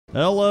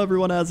Hello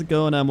everyone, how's it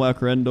going? I'm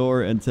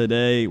WoWcrendor, and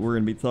today we're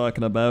going to be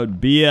talking about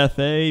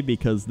BFA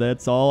because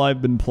that's all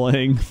I've been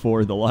playing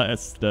for the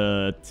last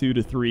 2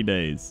 to 3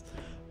 days.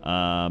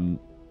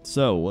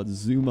 So let's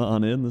zoom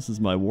on in. This is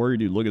my warrior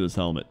dude. Look at this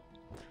helmet.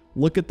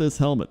 Look at this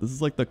helmet. This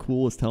is like the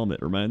coolest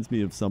helmet. It reminds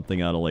me of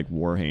something out of like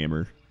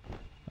Warhammer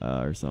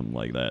or something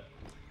like that.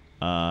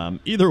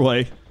 Either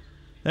way,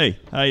 hey,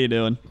 how you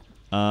doing?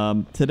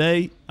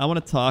 Today I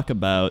want to talk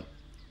about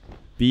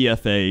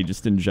BFA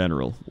just in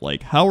general.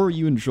 Like, how are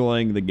you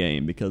enjoying the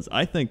game? Because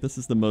I think this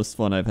is the most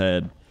fun I've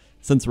had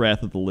since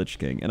Wrath of the Lich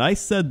King. And I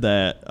said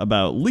that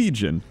about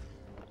Legion,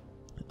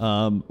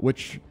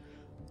 which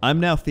I'm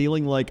now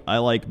feeling like I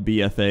like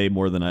BFA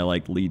more than I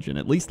like Legion,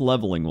 at least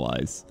leveling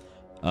wise.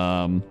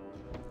 I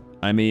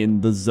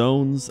mean, the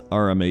zones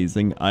are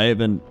amazing. I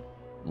haven't,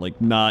 like,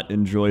 not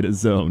enjoyed a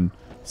zone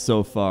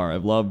so far.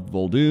 I've loved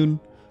Vol'dun.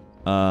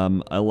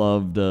 I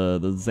loved the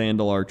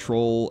Zandalar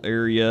Troll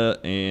area,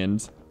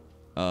 and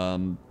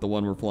the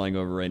one we're flying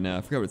over right now.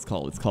 I forgot what it's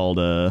called. It's called,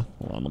 hold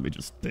on, let me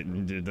just...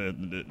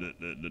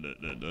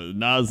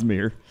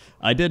 Nazmir.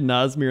 I did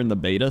Nazmir in the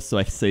beta, so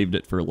I saved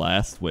it for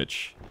last,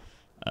 which,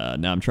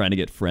 now I'm trying to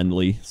get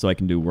friendly so I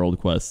can do world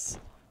quests.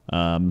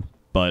 But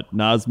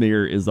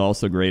Nazmir is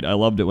also great. I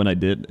loved it when I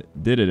did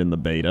it in the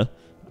beta.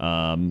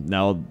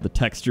 Now the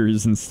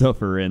textures and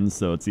stuff are in,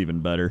 so it's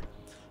even better.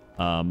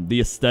 The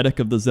aesthetic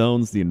of the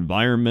zones, the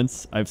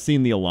environments. I've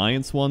seen the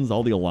Alliance ones.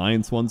 All the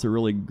Alliance ones are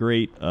really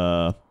great.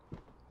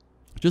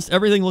 Just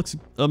everything looks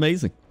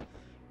amazing.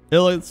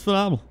 It's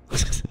phenomenal.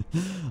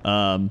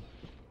 I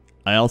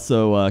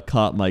also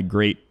caught my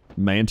great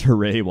manta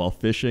ray while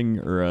fishing,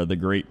 or the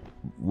great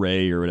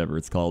ray, or whatever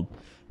it's called.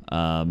 So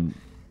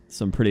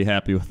I'm pretty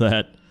happy with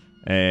that.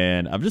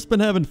 And I've just been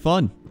having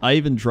fun. I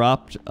even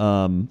dropped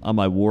on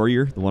my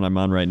warrior, the one I'm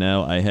on right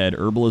now, I had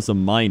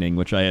herbalism mining,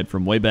 which I had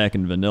from way back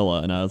in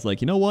vanilla, and I was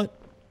like, you know what?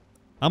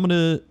 I'm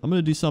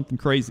gonna do something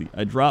crazy.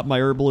 I dropped my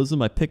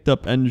herbalism, I picked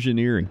up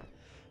engineering.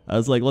 I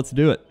was like, let's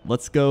do it.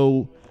 Let's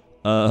go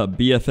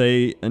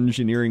BFA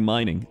engineering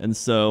mining. And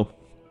so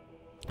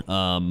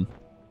I'm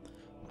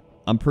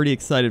pretty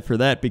excited for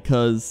that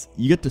because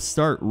you get to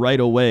start right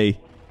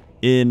away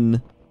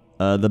in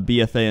the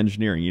BFA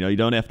engineering. You know, you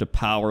don't have to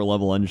power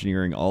level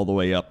engineering all the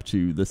way up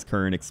to this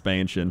current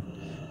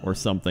expansion or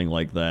something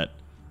like that.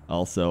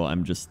 Also,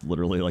 I'm just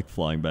literally like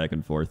flying back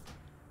and forth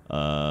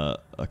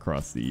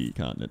across the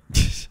continent.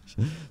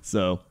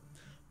 So,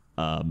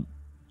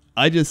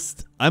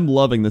 I'm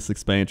loving this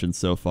expansion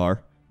so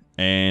far,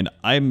 and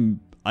I'm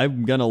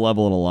gonna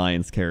level an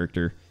Alliance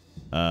character.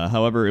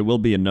 However, it will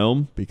be a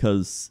gnome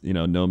because, you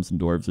know, gnomes and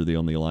dwarves are the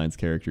only Alliance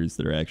characters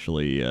that are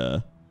actually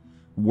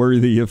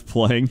worthy of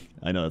playing.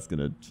 I know that's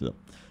gonna...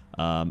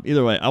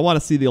 either way, I want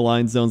to see the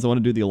Alliance zones. I want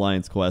to do the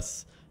Alliance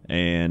quests,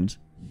 and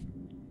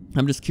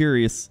I'm just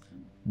curious,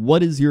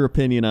 what is your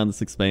opinion on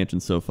this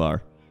expansion so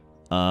far?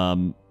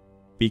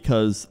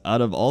 Because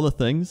out of all the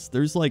things,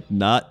 there's like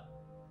not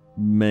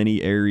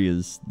many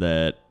areas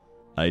that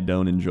I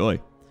don't enjoy.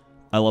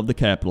 I love the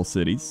capital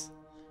cities.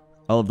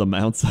 I love the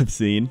mounts I've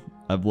seen.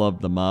 I've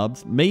loved the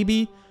mobs.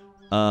 Maybe,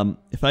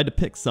 if I had to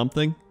pick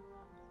something,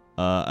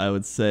 I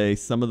would say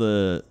some of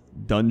the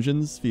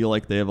dungeons feel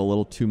like they have a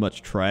little too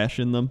much trash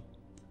in them.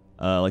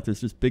 Like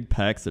there's just big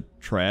packs of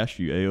trash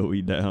you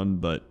AoE down,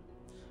 but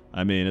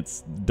I mean,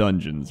 it's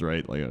dungeons,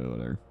 right? Like,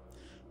 whatever.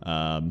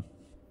 And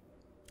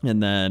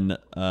then,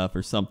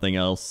 for something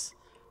else,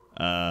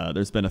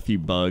 there's been a few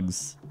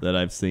bugs that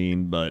I've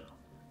seen, but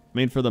I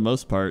mean, for the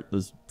most part,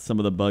 some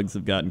of the bugs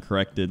have gotten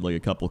corrected. Like a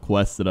couple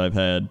quests that I've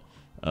had,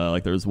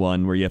 like there was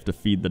one where you have to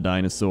feed the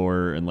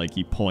dinosaur and like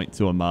you point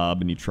to a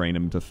mob and you train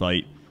him to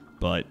fight,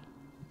 but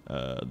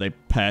they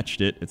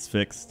patched it. It's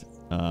fixed.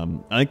 I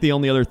think the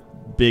only other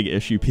big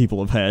issue people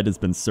have had has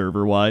been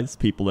server-wise.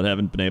 People that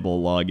haven't been able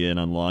to log in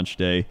on launch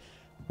day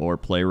or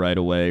play right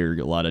away, or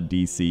a lot of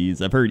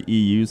DCs. I've heard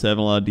EU's having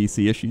a lot of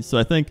DC issues, so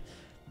I think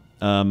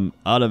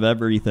out of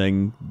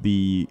everything,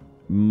 the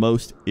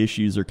most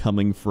issues are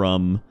coming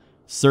from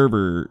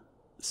server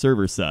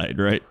side,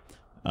 right?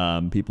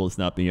 People just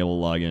not being able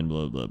to log in,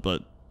 blah, blah.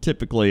 But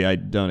typically, I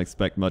don't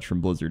expect much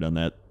from Blizzard on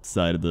that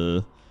side of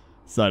the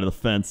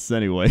fence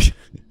anyway.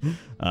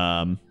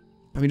 I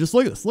mean, just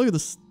look at this. Look at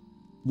this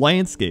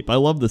landscape. I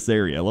love this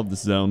area. I love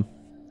this zone.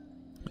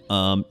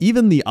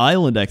 Even the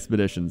island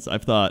expeditions,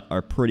 I've thought,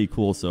 are pretty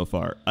cool so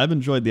far. I've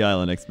enjoyed the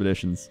island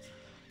expeditions.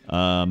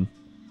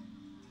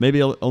 Maybe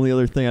the only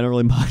other thing I don't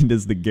really mind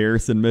is the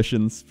garrison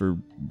missions for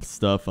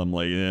stuff. I'm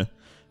like, eh.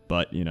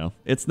 But, you know,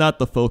 it's not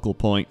the focal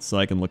point, so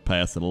I can look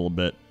past it a little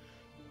bit.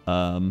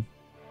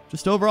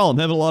 Just overall, I'm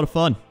having a lot of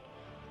fun.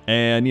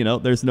 And, you know,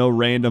 there's no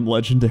random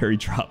legendary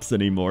drops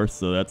anymore,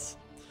 so that's...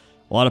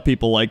 A lot of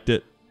people liked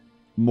it.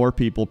 More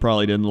people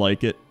probably didn't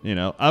like it. You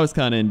know, I was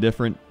kind of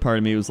indifferent. Part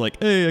of me was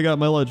like, hey, I got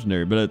my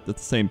legendary. But at the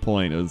same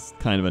point, it was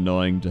kind of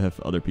annoying to have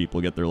other people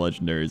get their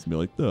legendaries and be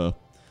like, duh.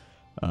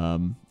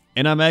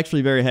 And I'm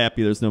actually very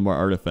happy there's no more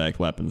artifact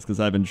weapons, because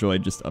I've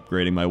enjoyed just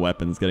upgrading my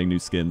weapons, getting new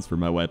skins for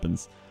my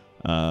weapons,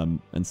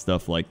 and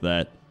stuff like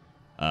that.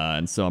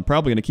 And so I'm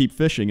probably going to keep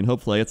fishing, and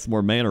hopefully I get some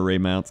more mana ray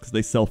mounts, because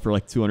they sell for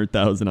like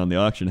 200,000 on the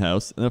auction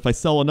house. And if I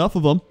sell enough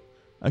of them,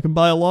 I can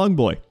buy a long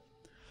boy.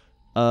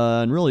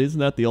 And really, isn't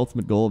that the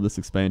ultimate goal of this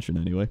expansion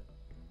anyway?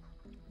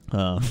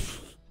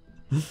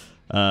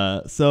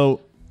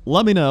 So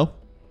let me know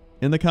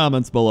in the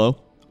comments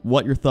below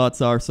what your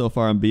thoughts are so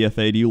far on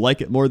BFA. Do you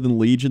like it more than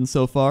Legion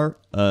so far?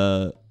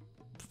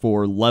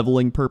 For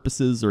leveling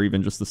purposes, or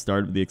even just the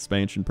start of the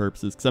expansion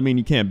purposes? Because, I mean,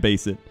 you can't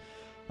base it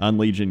on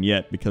Legion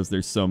yet because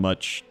there's so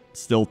much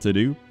still to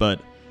do. But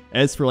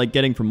as for, like,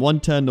 getting from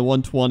 110 to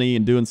 120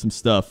 and doing some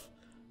stuff,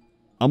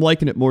 I'm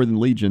liking it more than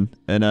Legion.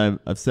 And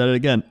I've said it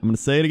again. I'm going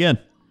to say it again.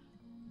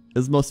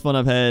 This is the most fun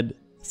I've had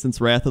since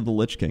Wrath of the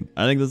Lich King.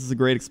 I think this is a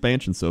great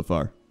expansion so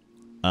far.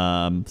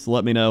 So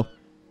let me know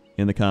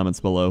in the comments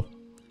below.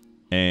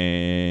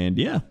 And,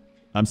 yeah.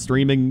 I'm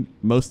streaming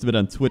most of it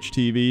on Twitch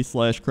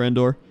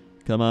TV/Crendor.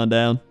 Come on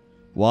down,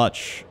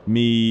 watch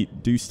me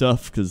do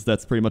stuff, because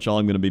that's pretty much all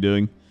I'm going to be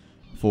doing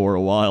for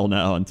a while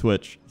now on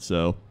Twitch.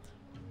 So,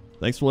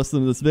 thanks for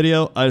listening to this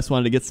video. I just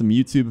wanted to get some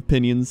YouTube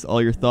opinions,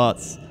 all your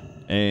thoughts,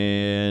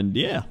 and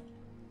yeah.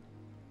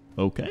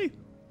 Okay.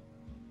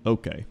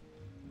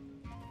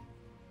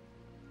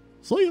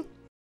 See ya.